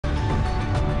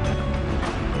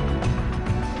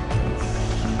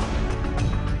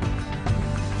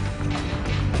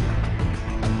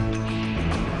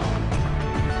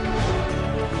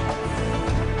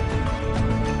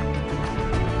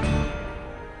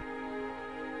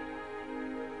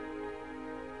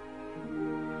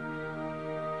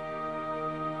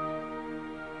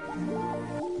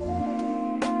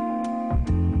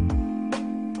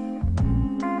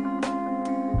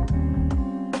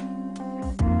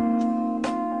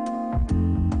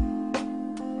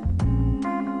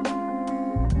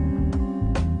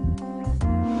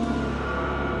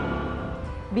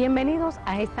Bienvenidos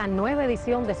a esta nueva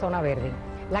edición de Zona Verde.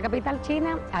 La capital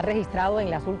china ha registrado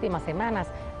en las últimas semanas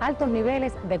altos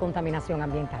niveles de contaminación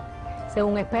ambiental.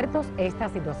 Según expertos, esta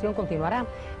situación continuará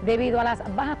debido a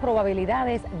las bajas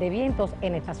probabilidades de vientos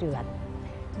en esta ciudad.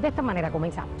 De esta manera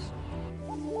comenzamos.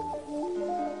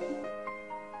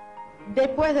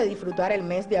 Después de disfrutar el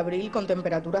mes de abril con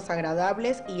temperaturas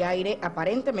agradables y aire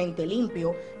aparentemente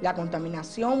limpio, la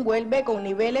contaminación vuelve con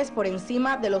niveles por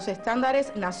encima de los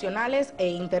estándares nacionales e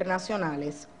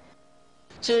internacionales.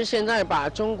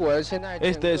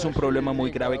 Este es un problema muy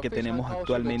grave que tenemos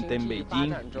actualmente en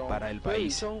Beijing y para el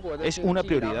país. Es una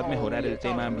prioridad mejorar el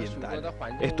tema ambiental.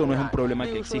 Esto no es un problema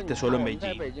que existe solo en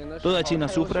Beijing. Toda China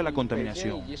sufre la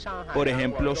contaminación. Por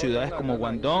ejemplo, ciudades como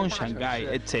Guangdong, Shanghái,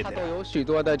 etc.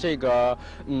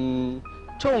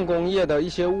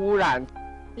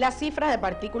 Las cifras de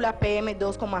partículas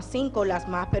PM2,5, las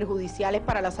más perjudiciales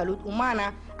para la salud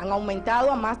humana, han aumentado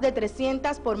a más de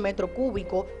 300 por metro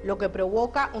cúbico, lo que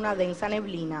provoca una densa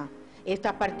neblina.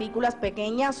 Estas partículas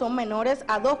pequeñas son menores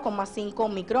a 2,5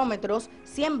 micrómetros,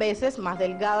 100 veces más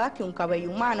delgadas que un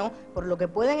cabello humano, por lo que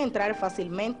pueden entrar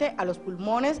fácilmente a los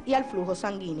pulmones y al flujo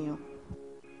sanguíneo.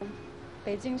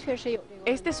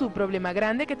 Este es un problema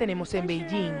grande que tenemos en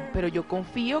Beijing, pero yo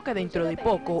confío que dentro de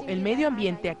poco el medio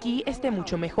ambiente aquí esté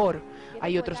mucho mejor.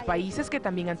 Hay otros países que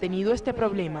también han tenido este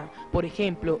problema, por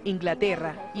ejemplo,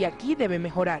 Inglaterra, y aquí debe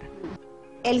mejorar.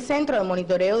 El Centro de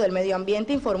Monitoreo del Medio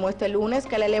Ambiente informó este lunes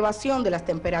que la elevación de las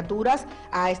temperaturas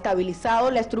ha estabilizado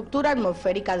la estructura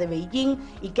atmosférica de Beijing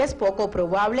y que es poco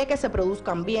probable que se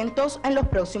produzcan vientos en los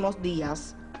próximos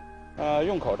días.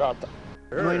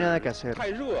 No hay nada que hacer,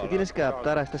 te tienes que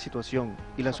adaptar a esta situación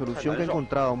y la solución que han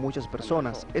encontrado muchas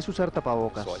personas es usar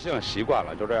tapabocas.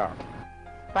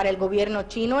 Para el gobierno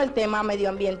chino, el tema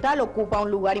medioambiental ocupa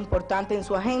un lugar importante en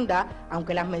su agenda,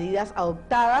 aunque las medidas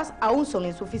adoptadas aún son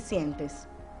insuficientes.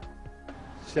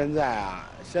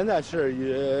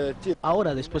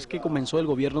 Ahora, después que comenzó el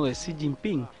gobierno de Xi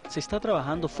Jinping, se está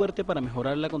trabajando fuerte para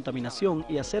mejorar la contaminación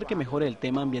y hacer que mejore el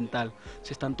tema ambiental.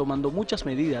 Se están tomando muchas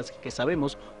medidas que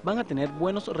sabemos van a tener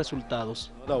buenos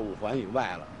resultados.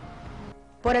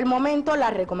 Por el momento, la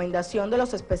recomendación de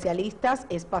los especialistas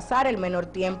es pasar el menor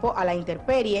tiempo a la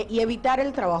intemperie y evitar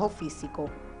el trabajo físico.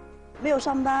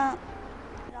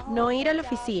 No ir a la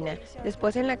oficina,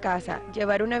 después en la casa,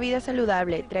 llevar una vida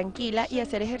saludable, tranquila y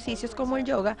hacer ejercicios como el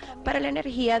yoga para la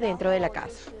energía dentro de la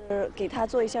casa.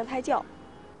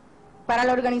 Para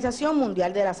la Organización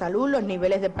Mundial de la Salud, los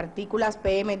niveles de partículas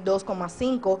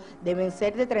PM2,5 deben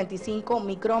ser de 35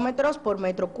 micrómetros por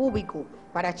metro cúbico.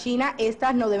 Para China,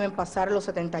 estas no deben pasar los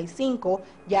 75,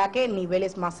 ya que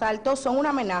niveles más altos son una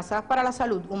amenaza para la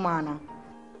salud humana.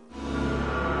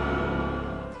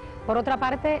 Por otra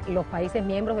parte, los países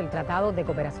miembros del Tratado de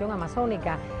Cooperación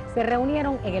Amazónica se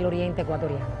reunieron en el oriente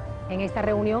ecuatoriano. En esta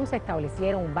reunión se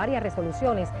establecieron varias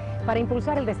resoluciones para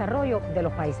impulsar el desarrollo de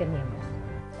los países miembros.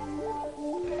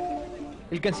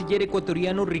 El canciller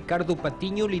ecuatoriano Ricardo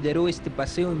Patiño lideró este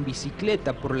paseo en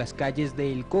bicicleta por las calles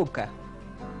de El Coca.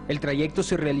 El trayecto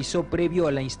se realizó previo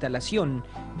a la instalación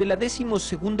de la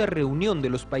 12ª reunión de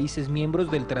los países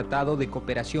miembros del Tratado de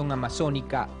Cooperación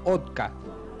Amazónica, OTCA.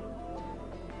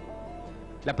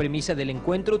 La premisa del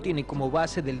encuentro tiene como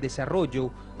base del desarrollo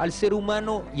al ser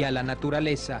humano y a la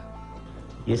naturaleza.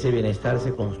 Y ese bienestar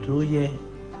se construye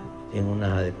en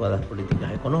unas adecuadas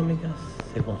políticas económicas,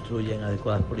 se construye en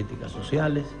adecuadas políticas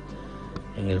sociales,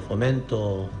 en el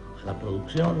fomento a la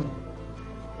producción,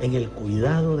 en el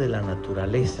cuidado de la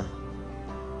naturaleza,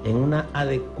 en una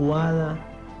adecuada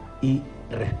y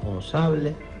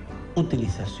responsable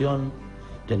utilización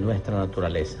de nuestra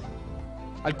naturaleza.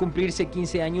 Al cumplirse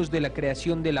 15 años de la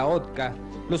creación de la OTCA,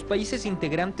 los países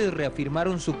integrantes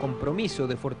reafirmaron su compromiso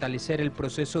de fortalecer el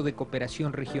proceso de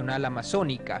cooperación regional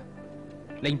amazónica.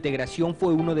 La integración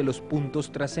fue uno de los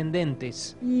puntos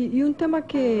trascendentes. Y un tema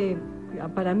que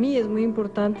para mí es muy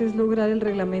importante es lograr el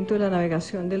reglamento de la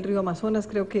navegación del río Amazonas.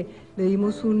 Creo que le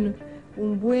dimos un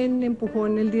buen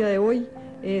empujón el día de hoy.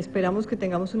 Esperamos que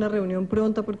tengamos una reunión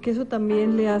pronta porque eso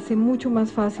también le hace mucho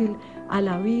más fácil a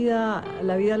la vida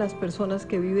de las personas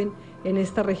que viven en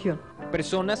esta región.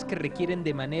 Personas que requieren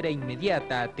de manera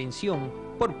inmediata atención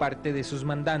por parte de sus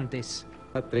mandantes.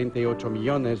 38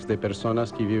 millones de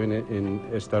personas que viven en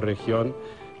esta región,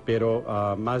 pero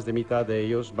más de mitad de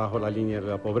ellos bajo la línea de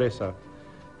la pobreza.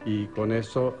 Y con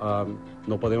eso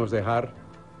no podemos dejar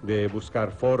de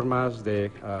buscar formas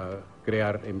de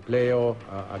crear empleo,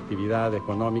 actividad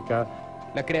económica.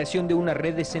 La creación de una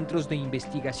red de centros de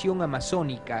investigación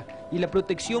amazónica y la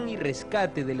protección y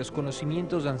rescate de los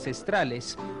conocimientos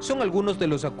ancestrales son algunos de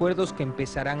los acuerdos que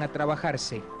empezarán a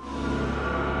trabajarse.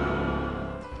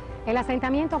 El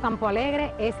asentamiento Campo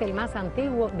Alegre es el más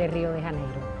antiguo de Río de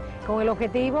Janeiro. Con el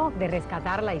objetivo de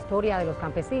rescatar la historia de los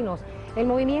campesinos, el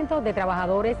movimiento de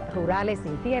trabajadores rurales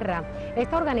sin tierra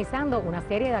está organizando una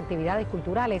serie de actividades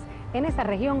culturales en esa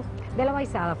región de la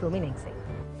Baixada Fluminense.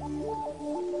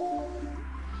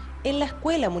 En la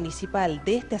escuela municipal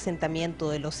de este asentamiento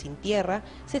de los sin tierra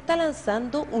se está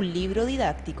lanzando un libro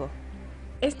didáctico.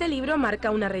 Este libro marca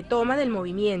una retoma del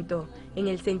movimiento, en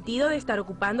el sentido de estar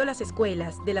ocupando las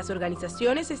escuelas, de las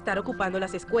organizaciones estar ocupando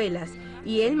las escuelas,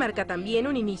 y él marca también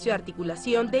un inicio de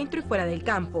articulación dentro y fuera del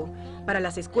campo, para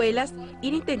las escuelas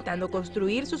ir intentando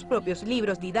construir sus propios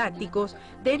libros didácticos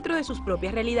dentro de sus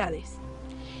propias realidades.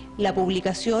 La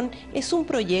publicación es un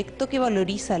proyecto que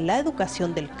valoriza la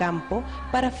educación del campo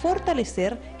para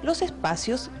fortalecer los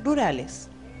espacios rurales.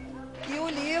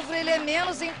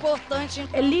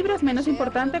 El libro es menos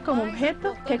importante como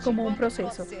objeto que como un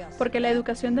proceso, porque la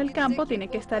educación del campo tiene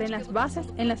que estar en las bases,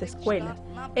 en las escuelas.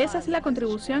 Esa es la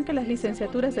contribución que las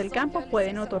licenciaturas del campo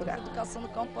pueden otorgar.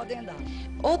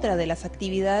 Otra de las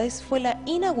actividades fue la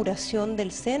inauguración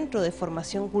del Centro de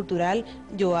Formación Cultural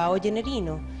Joao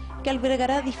Generino, que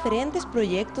albergará diferentes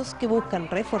proyectos que buscan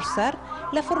reforzar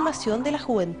la formación de la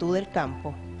juventud del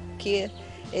campo. Que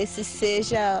ese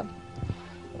sea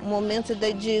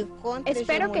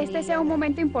Espero que este sea un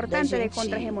momento importante de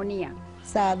contrahegemonía.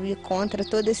 Sabe, contra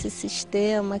todo ese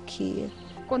sistema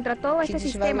contra todo este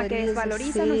sistema que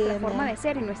desvaloriza nuestra forma de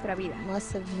ser y nuestra vida.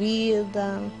 Nuestra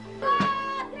vida.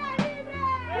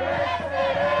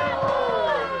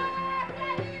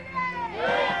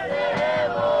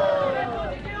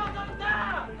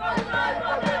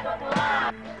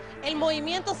 El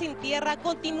movimiento Sin Tierra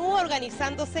continúa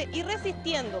organizándose y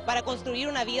resistiendo para construir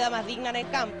una vida más digna en el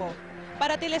campo.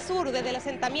 Para Telesur, desde el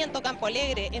asentamiento Campo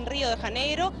Alegre en Río de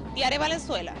Janeiro, Tiare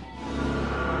Valenzuela.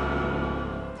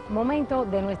 Momento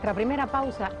de nuestra primera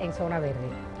pausa en Zona Verde.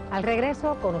 Al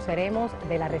regreso conoceremos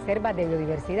de la reserva de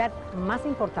biodiversidad más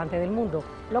importante del mundo,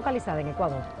 localizada en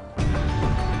Ecuador.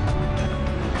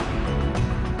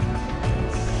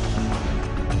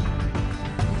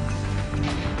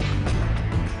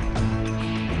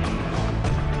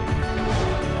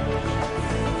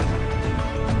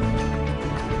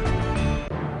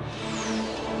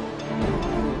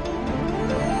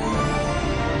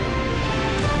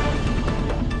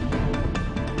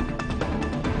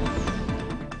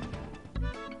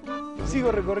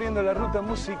 Sigo recorriendo la ruta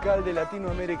musical de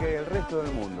Latinoamérica y el resto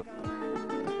del mundo.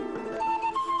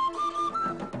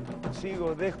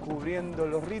 Sigo descubriendo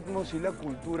los ritmos y la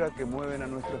cultura que mueven a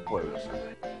nuestros pueblos.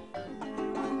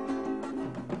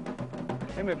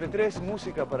 MP3,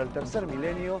 música para el tercer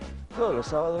milenio, todos los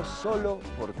sábados solo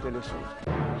por Telesur.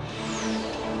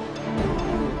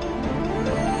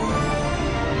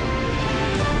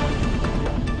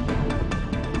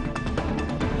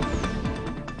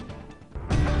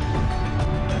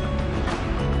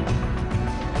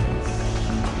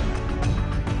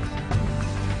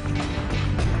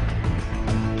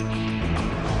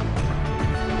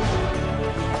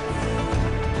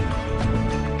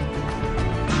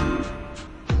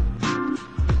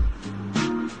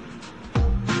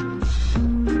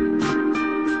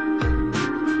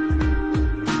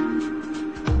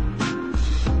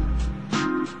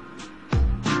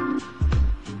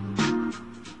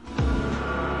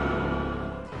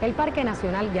 El Parque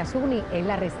Nacional Yasuni es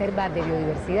la reserva de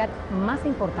biodiversidad más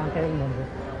importante del mundo,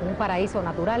 un paraíso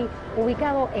natural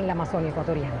ubicado en la Amazonia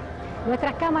ecuatoriana.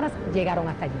 Nuestras cámaras llegaron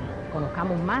hasta allí.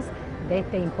 Conozcamos más de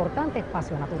este importante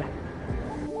espacio natural.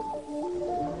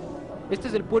 Este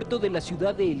es el puerto de la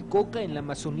ciudad de El Coca en la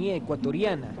Amazonía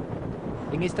ecuatoriana.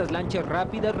 En estas lanchas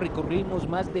rápidas recorrimos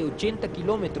más de 80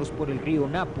 kilómetros por el río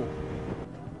Napo.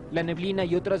 La neblina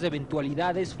y otras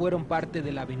eventualidades fueron parte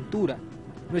de la aventura.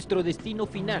 Nuestro destino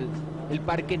final, el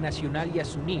Parque Nacional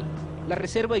Yasuní, la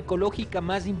reserva ecológica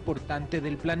más importante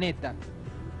del planeta.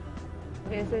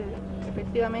 Es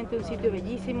efectivamente un sitio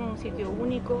bellísimo, un sitio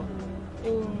único,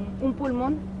 un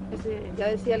pulmón, ya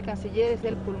decía el canciller, es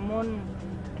el pulmón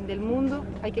del mundo,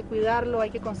 hay que cuidarlo,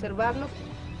 hay que conservarlo.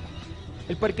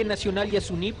 El Parque Nacional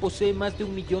Yasuní posee más de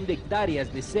 1 millón de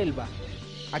hectáreas de selva.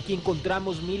 Aquí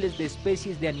encontramos miles de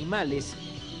especies de animales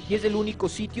y es el único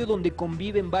sitio donde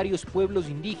conviven varios pueblos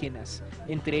indígenas,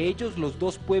 entre ellos los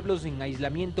 2 pueblos en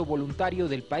aislamiento voluntario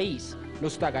del país,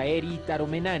 los Tagaeri y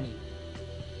Taromenani.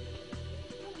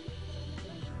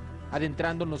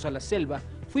 Adentrándonos a la selva,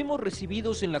 fuimos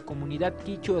recibidos en la comunidad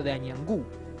quichua de Añangú.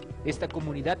 Esta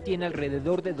comunidad tiene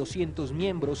alrededor de 200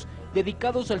 miembros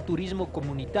dedicados al turismo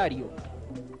comunitario.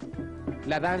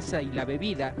 La danza y la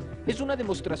bebida es una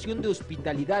demostración de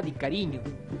hospitalidad y cariño.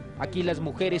 Aquí las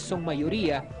mujeres son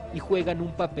mayoría y juegan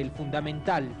un papel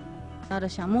fundamental.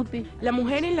 La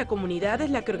mujer en la comunidad es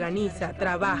la que organiza,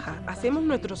 trabaja, hacemos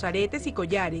nuestros aretes y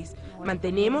collares,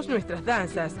 mantenemos nuestras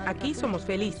danzas, aquí somos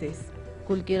felices.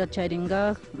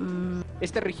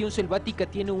 Esta región selvática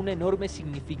tiene una enorme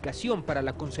significación para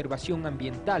la conservación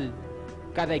ambiental.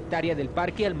 Cada hectárea del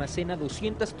parque almacena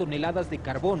 200 toneladas de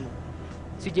carbono.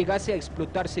 Si llegase a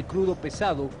explotarse crudo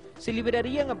pesado, se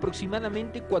liberarían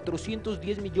aproximadamente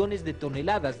 410 millones de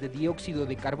toneladas de dióxido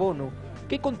de carbono,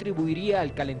 que contribuiría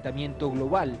al calentamiento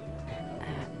global.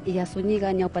 El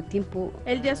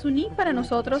yasuní para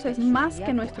nosotros es más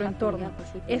que nuestro entorno,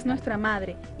 es nuestra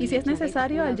madre, y si es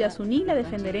necesario al yasuní le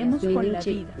defenderemos con la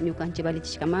vida.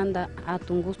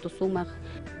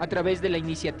 A través de la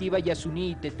iniciativa Yasuní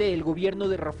ITT, el gobierno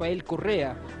de Rafael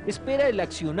Correa espera el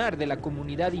accionar de la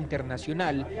comunidad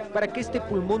internacional para que este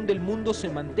pulmón del mundo se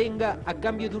mantenga a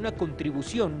cambio de una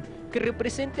contribución que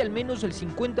represente al menos el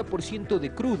 50%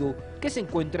 de crudo que se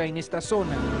encuentra en esta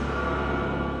zona.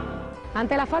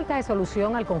 Ante la falta de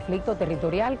solución al conflicto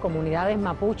territorial, comunidades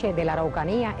mapuche de la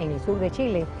Araucanía, en el sur de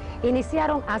Chile,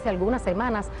 iniciaron hace algunas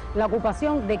semanas la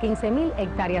ocupación de 15.000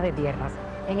 hectáreas de tierras.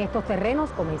 En estos terrenos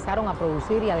comenzaron a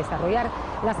producir y a desarrollar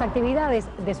las actividades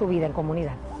de su vida en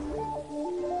comunidad.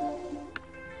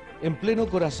 En pleno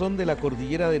corazón de la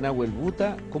cordillera de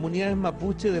Nahuelbuta, comunidades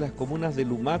mapuche de las comunas de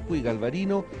Lumacu y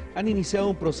Galvarino han iniciado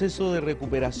un proceso de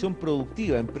recuperación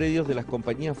productiva en predios de las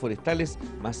compañías forestales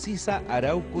Maciza,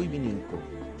 Arauco y Mininco.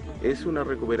 Es una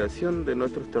recuperación de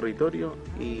nuestros territorios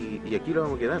y aquí lo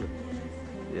vamos a quedar.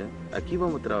 ¿Ya? Aquí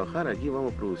vamos a trabajar, aquí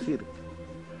vamos a producir.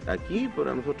 Aquí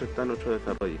para nosotros está nuestro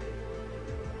desarrollo.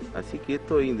 Así que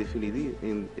esto es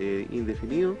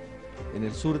indefinido. En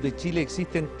el sur de Chile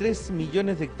existen 3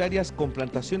 millones de hectáreas con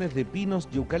plantaciones de pinos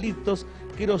y eucaliptos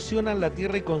que erosionan la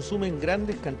tierra y consumen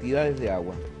grandes cantidades de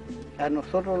agua. A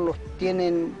nosotros los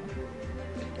tienen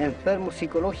enfermos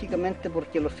psicológicamente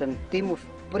porque los sentimos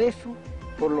presos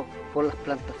por las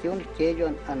plantaciones que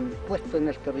ellos han puesto en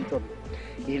el territorio.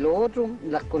 Y lo otro,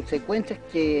 las consecuencias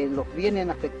que los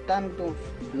vienen afectando,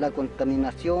 la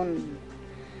contaminación,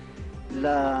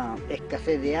 la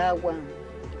escasez de agua,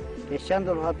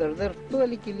 echándolos a perder todo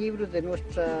el equilibrio de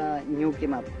nuestra ñuque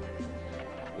mapu.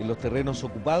 En los terrenos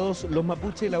ocupados, los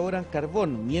mapuches elaboran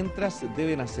carbón, mientras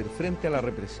deben hacer frente a la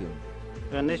represión.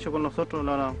 Lo han hecho con nosotros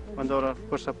cuando las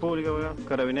fuerzas públicas,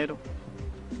 carabineros,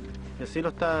 y así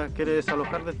quiere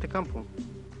desalojar de este campo.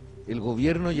 El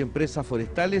gobierno y empresas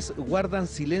forestales guardan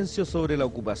silencio sobre la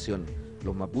ocupación.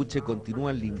 Los mapuches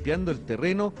continúan limpiando el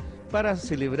terreno para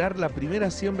celebrar la primera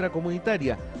siembra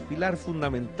comunitaria, pilar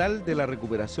fundamental de la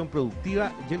recuperación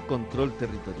productiva y el control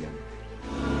territorial.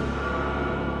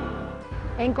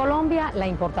 En Colombia, la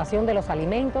importación de los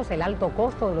alimentos, el alto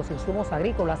costo de los insumos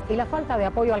agrícolas y la falta de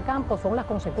apoyo al campo son las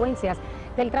consecuencias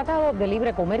del Tratado de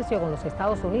Libre Comercio con los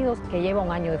Estados Unidos, que lleva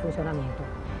un año de funcionamiento.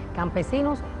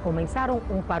 Campesinos comenzaron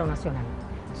un paro nacional.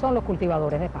 Son los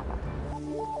cultivadores de papa.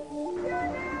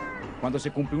 Cuando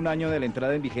se cumple un año de la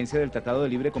entrada en vigencia del Tratado de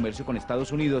Libre Comercio con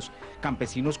Estados Unidos,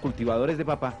 campesinos cultivadores de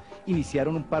papa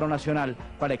iniciaron un paro nacional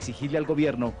para exigirle al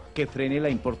gobierno que frene la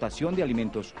importación de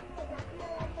alimentos.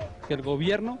 Que el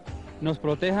gobierno nos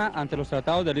proteja ante los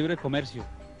tratados de libre comercio,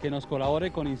 que nos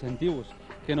colabore con incentivos,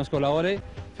 que nos colabore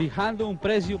fijando un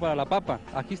precio para la papa.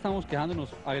 Aquí estamos quejándonos,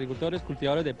 agricultores,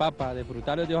 cultivadores de papa, de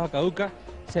frutales de hoja caduca,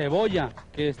 cebolla,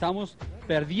 que estamos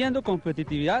perdiendo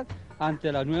competitividad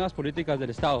ante las nuevas políticas del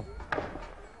Estado.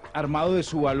 Armado de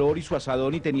su valor y su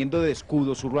asadón y teniendo de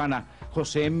escudo su ruana,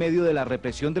 José, en medio de la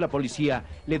represión de la policía,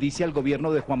 le dice al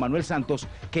gobierno de Juan Manuel Santos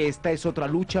que esta es otra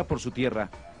lucha por su tierra.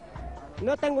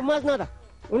 No tengo más nada.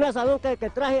 Un asadón que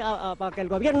traje para que el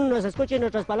gobierno nos escuche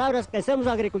nuestras palabras, que somos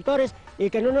agricultores y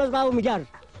que no nos va a humillar,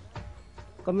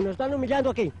 como nos están humillando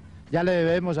aquí. Ya le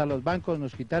debemos a los bancos,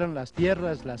 nos quitaron las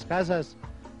tierras, las casas,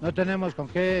 no tenemos con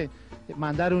qué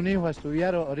mandar un hijo a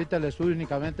estudiar, ahorita el estudio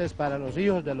únicamente es para los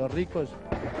hijos de los ricos.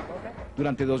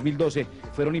 Durante 2012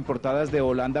 fueron importadas de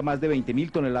Holanda más de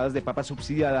 20.000 toneladas de papa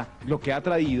subsidiada, lo que ha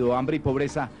traído hambre y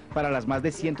pobreza para las más de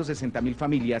 160.000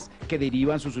 familias que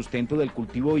derivan su sustento del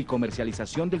cultivo y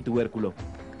comercialización del tubérculo.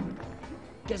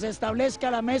 Que se establezca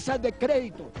la mesa de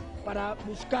crédito para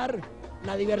buscar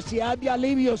la diversidad de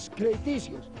alivios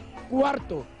crediticios.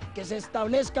 Cuarto, que se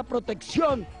establezca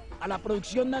protección a la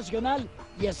producción nacional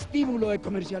y estímulo de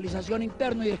comercialización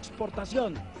interno y de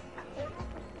exportación.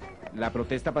 La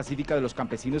protesta pacífica de los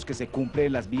campesinos que se cumple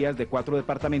en las vías de 4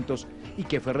 departamentos y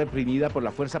que fue reprimida por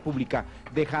la fuerza pública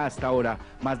deja hasta ahora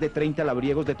más de 30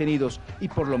 labriegos detenidos y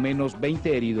por lo menos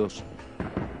 20 heridos.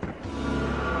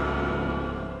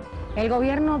 El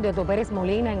gobierno de Otto Pérez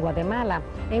Molina en Guatemala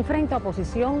enfrenta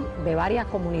oposición de varias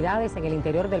comunidades en el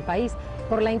interior del país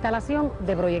por la instalación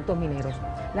de proyectos mineros.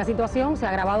 La situación se ha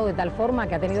agravado de tal forma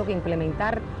que ha tenido que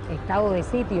implementar estado de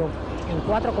sitio en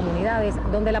 4 comunidades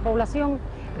donde la población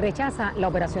rechaza la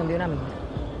operación de una mina.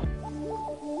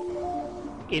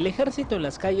 El ejército en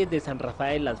las calles de San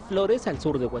Rafael Las Flores, al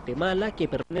sur de Guatemala, que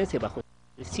permanece bajo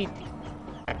el sitio.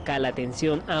 Acá la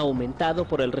tensión ha aumentado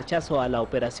por el rechazo a la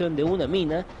operación de una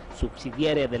mina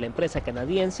subsidiaria de la empresa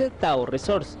canadiense Tahoe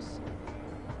Resources.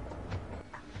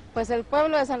 Pues el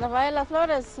pueblo de San Rafael Las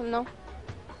Flores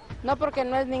no porque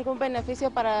no es ningún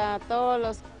beneficio para todos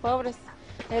los pobres.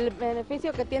 El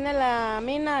beneficio que tiene la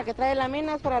mina, que trae la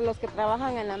mina, es para los que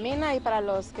trabajan en la mina y para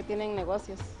los que tienen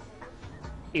negocios.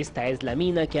 Esta es la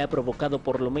mina que ha provocado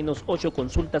por lo menos 8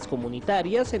 consultas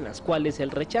comunitarias en las cuales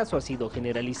el rechazo ha sido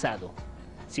generalizado.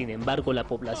 Sin embargo, la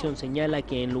población señala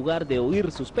que en lugar de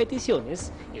oír sus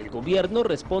peticiones, el gobierno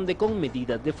responde con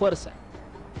medidas de fuerza.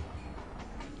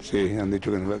 Sí, han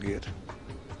dicho que no la quieren.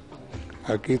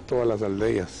 Aquí todas las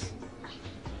aldeas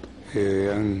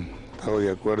han estado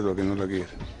de acuerdo a que no la quieren.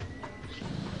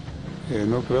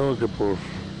 No creo que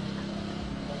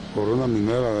por una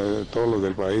minera todos los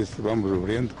del país vamos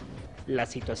sufriendo. La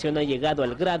situación ha llegado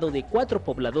al grado de 4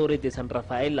 pobladores de San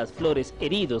Rafael Las Flores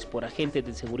heridos por agentes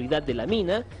de seguridad de la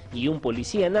mina y un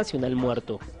policía nacional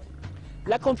muerto.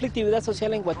 La conflictividad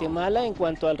social en Guatemala en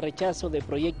cuanto al rechazo de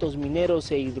proyectos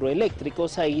mineros e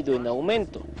hidroeléctricos ha ido en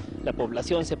aumento. La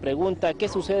población se pregunta qué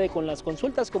sucede con las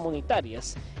consultas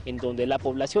comunitarias, en donde la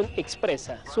población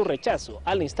expresa su rechazo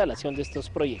a la instalación de estos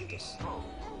proyectos.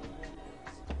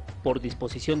 Por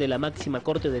disposición de la máxima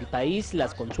corte del país,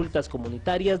 las consultas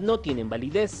comunitarias no tienen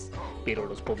validez, pero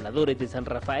los pobladores de San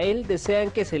Rafael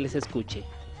desean que se les escuche.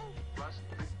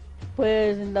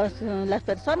 Pues las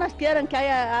personas quieren que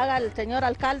haga el señor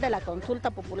alcalde la consulta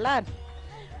popular,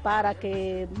 para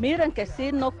que miren que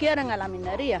sí no quieren a la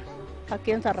minería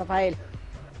aquí en San Rafael.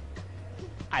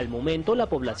 Al momento, la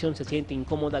población se siente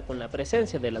incómoda con la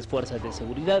presencia de las fuerzas de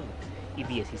seguridad y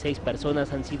 16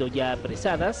 personas han sido ya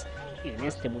apresadas en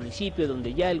este municipio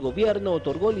donde ya el gobierno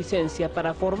otorgó licencia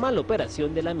para formal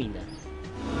operación de la mina.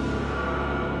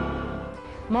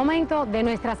 Momento de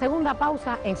nuestra segunda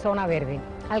pausa en Zona Verde.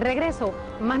 Al regreso,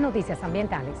 más noticias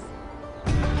ambientales.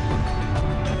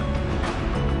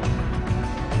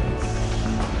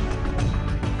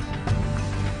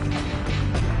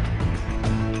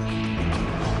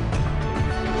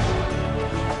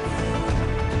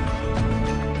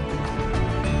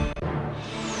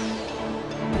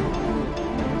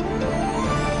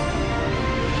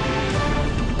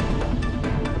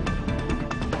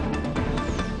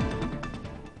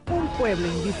 Pueblo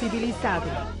invisibilizado.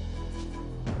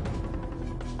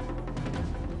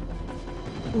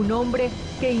 Un hombre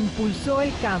que impulsó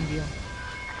el cambio.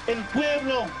 El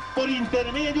pueblo, por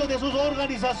intermedio de sus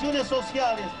organizaciones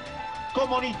sociales,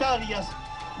 comunitarias,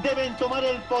 deben tomar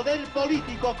el poder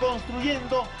político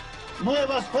construyendo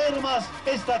nuevas formas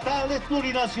estatales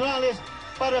plurinacionales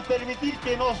para permitir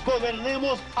que nos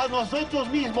gobernemos a nosotros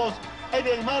mismos en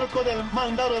el marco del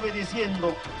mandar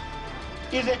obedeciendo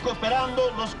y recuperando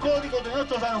los códigos de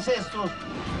nuestros ancestros.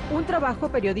 Un trabajo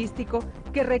periodístico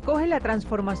que recoge la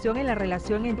transformación en la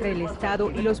relación entre el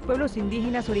Estado y los pueblos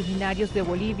indígenas originarios de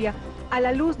Bolivia a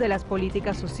la luz de las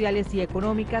políticas sociales y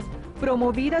económicas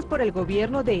promovidas por el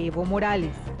gobierno de Evo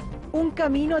Morales. Un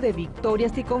camino de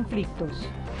victorias y conflictos.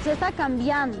 Se está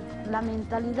cambiando la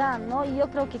mentalidad, ¿no? Y yo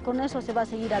creo que con eso se va a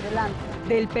seguir adelante.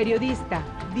 Del periodista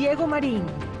Diego Marín,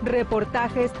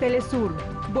 reportajes Telesur,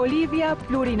 Bolivia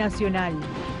Plurinacional.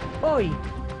 Hoy,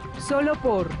 solo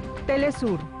por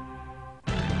Telesur.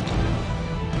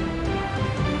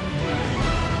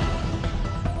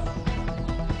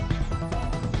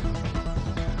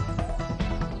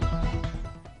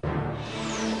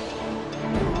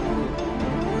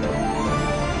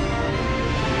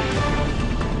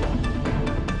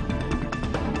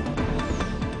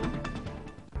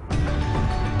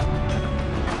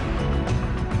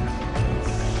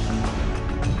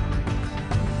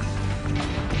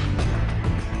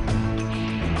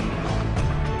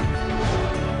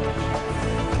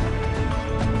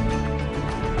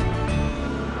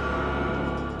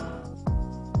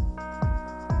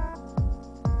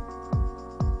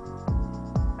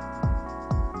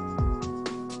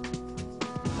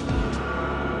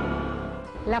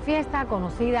 La fiesta,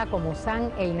 conocida como San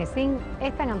El Nesín,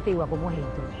 es tan antigua como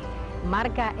Egipto.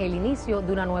 Marca el inicio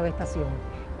de una nueva estación.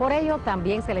 Por ello,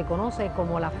 también se le conoce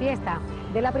como la fiesta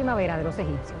de la primavera de los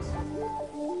egipcios.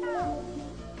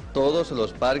 Todos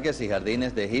los parques y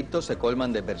jardines de Egipto se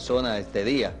colman de personas este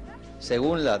día.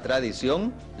 Según la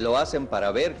tradición, lo hacen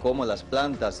para ver cómo las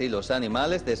plantas y los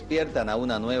animales despiertan a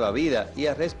una nueva vida y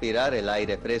a respirar el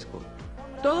aire fresco.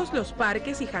 Todos los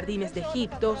parques y jardines de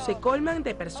Egipto se colman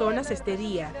de personas este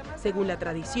día. Según la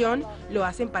tradición, lo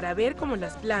hacen para ver cómo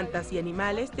las plantas y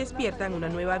animales despiertan una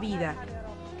nueva vida.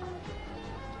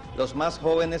 Los más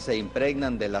jóvenes se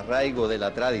impregnan del arraigo de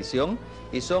la tradición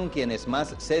y son quienes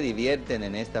más se divierten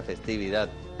en esta festividad.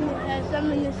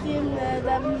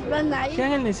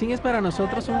 Shan el Nesin es para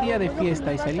nosotros un día de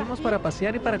fiesta y salimos para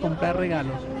pasear y para comprar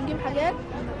regalos.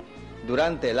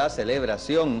 Durante la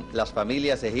celebración, las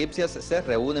familias egipcias se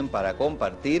reúnen para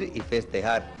compartir y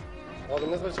festejar.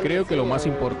 Creo que lo más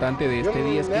importante de este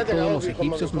día es que todos los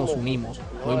egipcios nos unimos,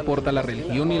 no importa la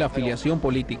religión ni la afiliación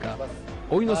política.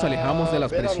 Hoy nos alejamos de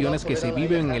las presiones que se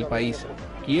viven en el país.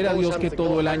 Quiera Dios que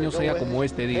todo el año sea como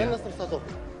este día.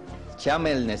 Sham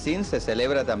el Nesin se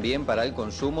celebra también para el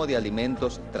consumo de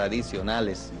alimentos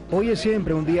tradicionales. Hoy es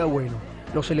siempre un día bueno.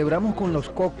 Lo celebramos con los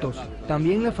coctos.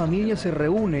 También la familia se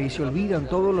reúne y se olvidan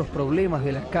todos los problemas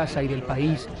de la casa y del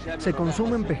país. Se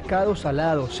consumen pescados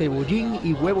salados, cebollín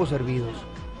y huevos hervidos.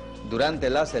 Durante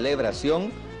la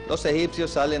celebración, los egipcios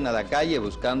salen a la calle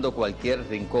buscando cualquier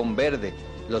rincón verde.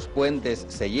 Los puentes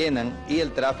se llenan y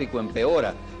el tráfico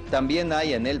empeora. También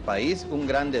hay en el país un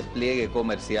gran despliegue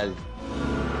comercial.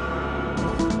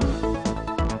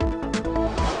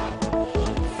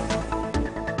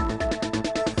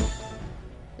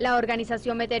 La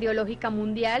Organización Meteorológica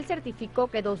Mundial certificó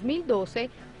que 2012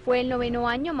 fue el 9º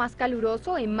año más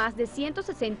caluroso en más de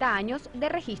 160 años de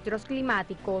registros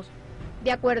climáticos.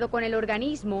 De acuerdo con el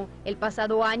organismo, el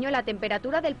pasado año la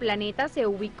temperatura del planeta se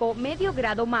ubicó medio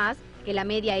grado más que la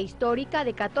media histórica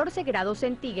de 14 grados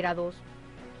centígrados.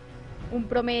 Un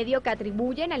promedio que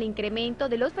atribuyen al incremento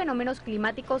de los fenómenos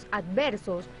climáticos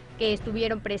adversos que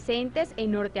estuvieron presentes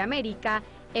en Norteamérica,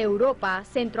 Europa,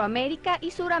 Centroamérica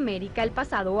y Suramérica el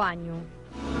pasado año.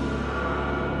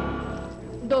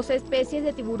 2 especies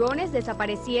de tiburones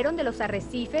desaparecieron de los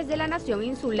arrecifes de la nación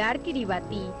insular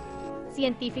Kiribati.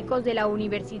 Científicos de la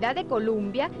Universidad de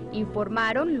Columbia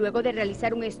informaron, luego de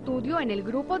realizar un estudio en el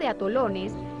grupo de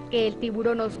atolones, que el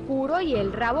tiburón oscuro y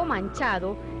el rabo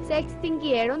manchado se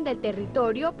extinguieron del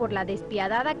territorio por la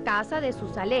despiadada caza de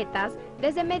sus aletas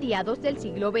desde mediados del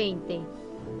siglo XX.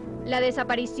 La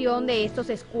desaparición de estos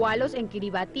escualos en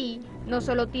Kiribati no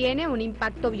solo tiene un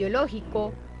impacto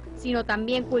biológico, sino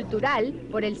también cultural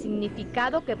por el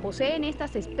significado que poseen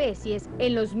estas especies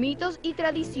en los mitos y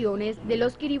tradiciones de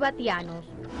los kiribatianos.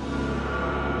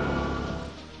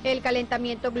 El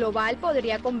calentamiento global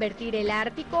podría convertir el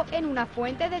Ártico en una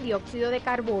fuente de dióxido de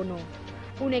carbono.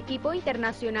 Un equipo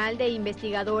internacional de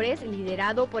investigadores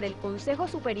liderado por el Consejo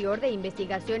Superior de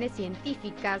Investigaciones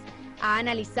Científicas ha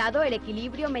analizado el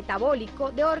equilibrio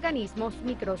metabólico de organismos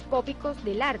microscópicos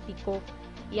del Ártico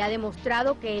y ha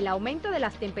demostrado que el aumento de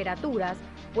las temperaturas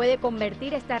puede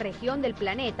convertir esta región del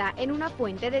planeta en una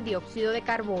fuente de dióxido de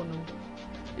carbono.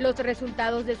 Los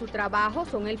resultados de su trabajo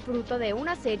son el fruto de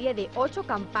una serie de 8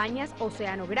 campañas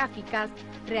oceanográficas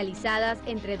realizadas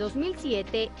entre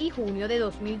 2007 y junio de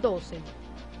 2012.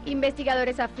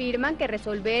 Investigadores afirman que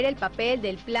resolver el papel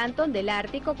del plancton del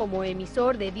Ártico como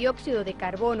emisor de dióxido de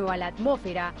carbono a la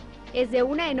atmósfera es de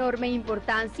una enorme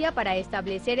importancia para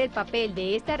establecer el papel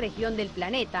de esta región del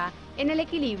planeta en el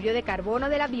equilibrio de carbono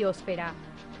de la biosfera.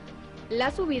 La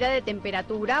subida de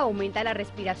temperatura aumenta la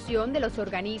respiración de los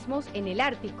organismos en el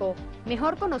Ártico,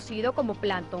 mejor conocido como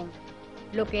plancton,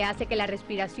 lo que hace que la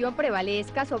respiración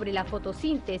prevalezca sobre la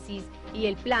fotosíntesis y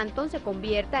el plancton se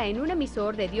convierta en un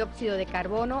emisor de dióxido de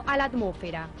carbono a la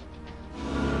atmósfera.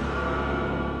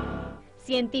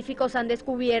 Científicos han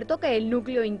descubierto que el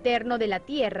núcleo interno de la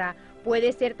Tierra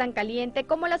puede ser tan caliente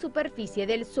como la superficie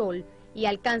del Sol y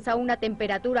alcanza una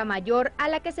temperatura mayor a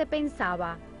la que se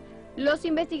pensaba. Los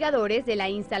investigadores de la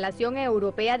Instalación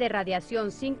Europea de Radiación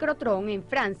Synchrotron en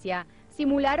Francia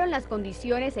simularon las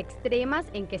condiciones extremas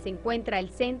en que se encuentra el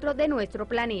centro de nuestro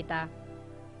planeta.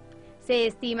 Se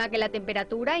estima que la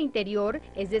temperatura interior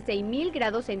es de 6.000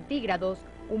 grados centígrados,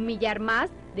 1 millar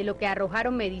más de lo que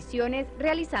arrojaron mediciones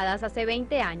realizadas hace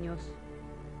 20 años.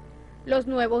 Los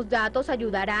nuevos datos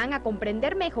ayudarán a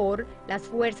comprender mejor las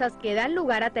fuerzas que dan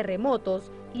lugar a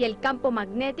terremotos y el campo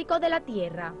magnético de la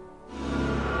Tierra.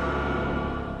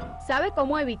 ¿Sabe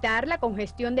cómo evitar la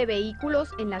congestión de vehículos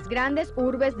en las grandes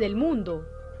urbes del mundo?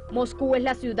 Moscú es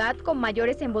la ciudad con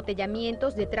mayores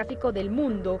embotellamientos de tráfico del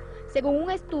mundo, según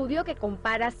un estudio que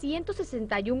compara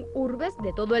 161 urbes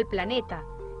de todo el planeta.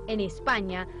 En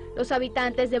España, los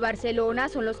habitantes de Barcelona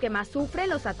son los que más sufren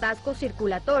los atascos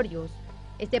circulatorios.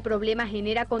 Este problema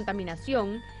genera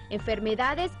contaminación,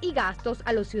 enfermedades y gastos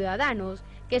a los ciudadanos,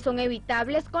 que son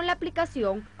evitables con la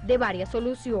aplicación de varias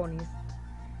soluciones.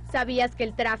 ¿Sabías que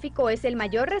el tráfico es el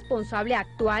mayor responsable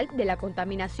actual de la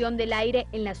contaminación del aire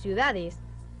en las ciudades?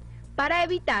 Para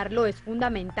evitarlo es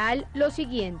fundamental lo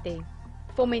siguiente: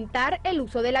 fomentar el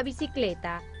uso de la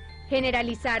bicicleta,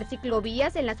 generalizar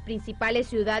ciclovías en las principales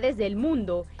ciudades del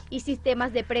mundo y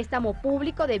sistemas de préstamo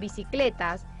público de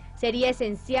bicicletas sería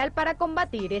esencial para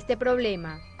combatir este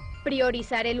problema.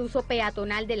 Priorizar el uso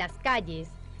peatonal de las calles.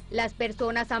 Las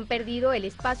personas han perdido el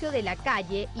espacio de la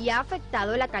calle y ha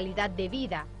afectado la calidad de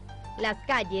vida. Las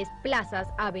calles, plazas,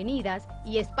 avenidas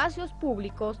y espacios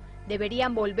públicos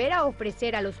deberían volver a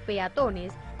ofrecer a los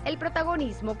peatones el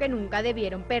protagonismo que nunca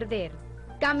debieron perder.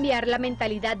 Cambiar la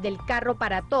mentalidad del carro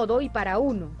para todo y para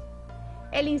uno.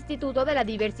 El Instituto de la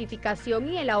Diversificación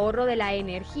y el Ahorro de la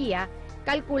Energía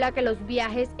calcula que los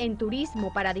viajes en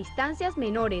turismo para distancias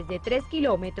menores de 3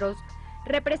 kilómetros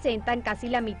representan casi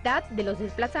la mitad de los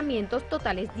desplazamientos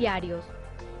totales diarios.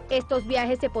 Estos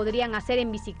viajes se podrían hacer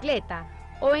en bicicleta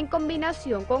o en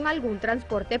combinación con algún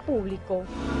transporte público.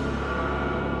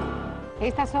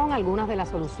 Estas son algunas de las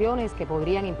soluciones que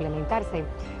podrían implementarse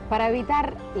para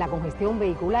evitar la congestión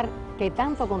vehicular que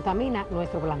tanto contamina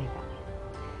nuestro planeta.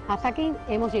 Hasta aquí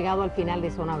hemos llegado al final de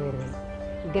Zona Verde.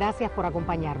 Gracias por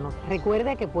acompañarnos.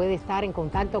 Recuerde que puede estar en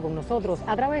contacto con nosotros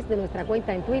a través de nuestra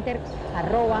cuenta en Twitter,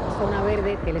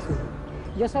 @ZonaVerdeTelesur.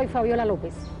 Yo soy Fabiola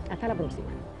López. Hasta la próxima.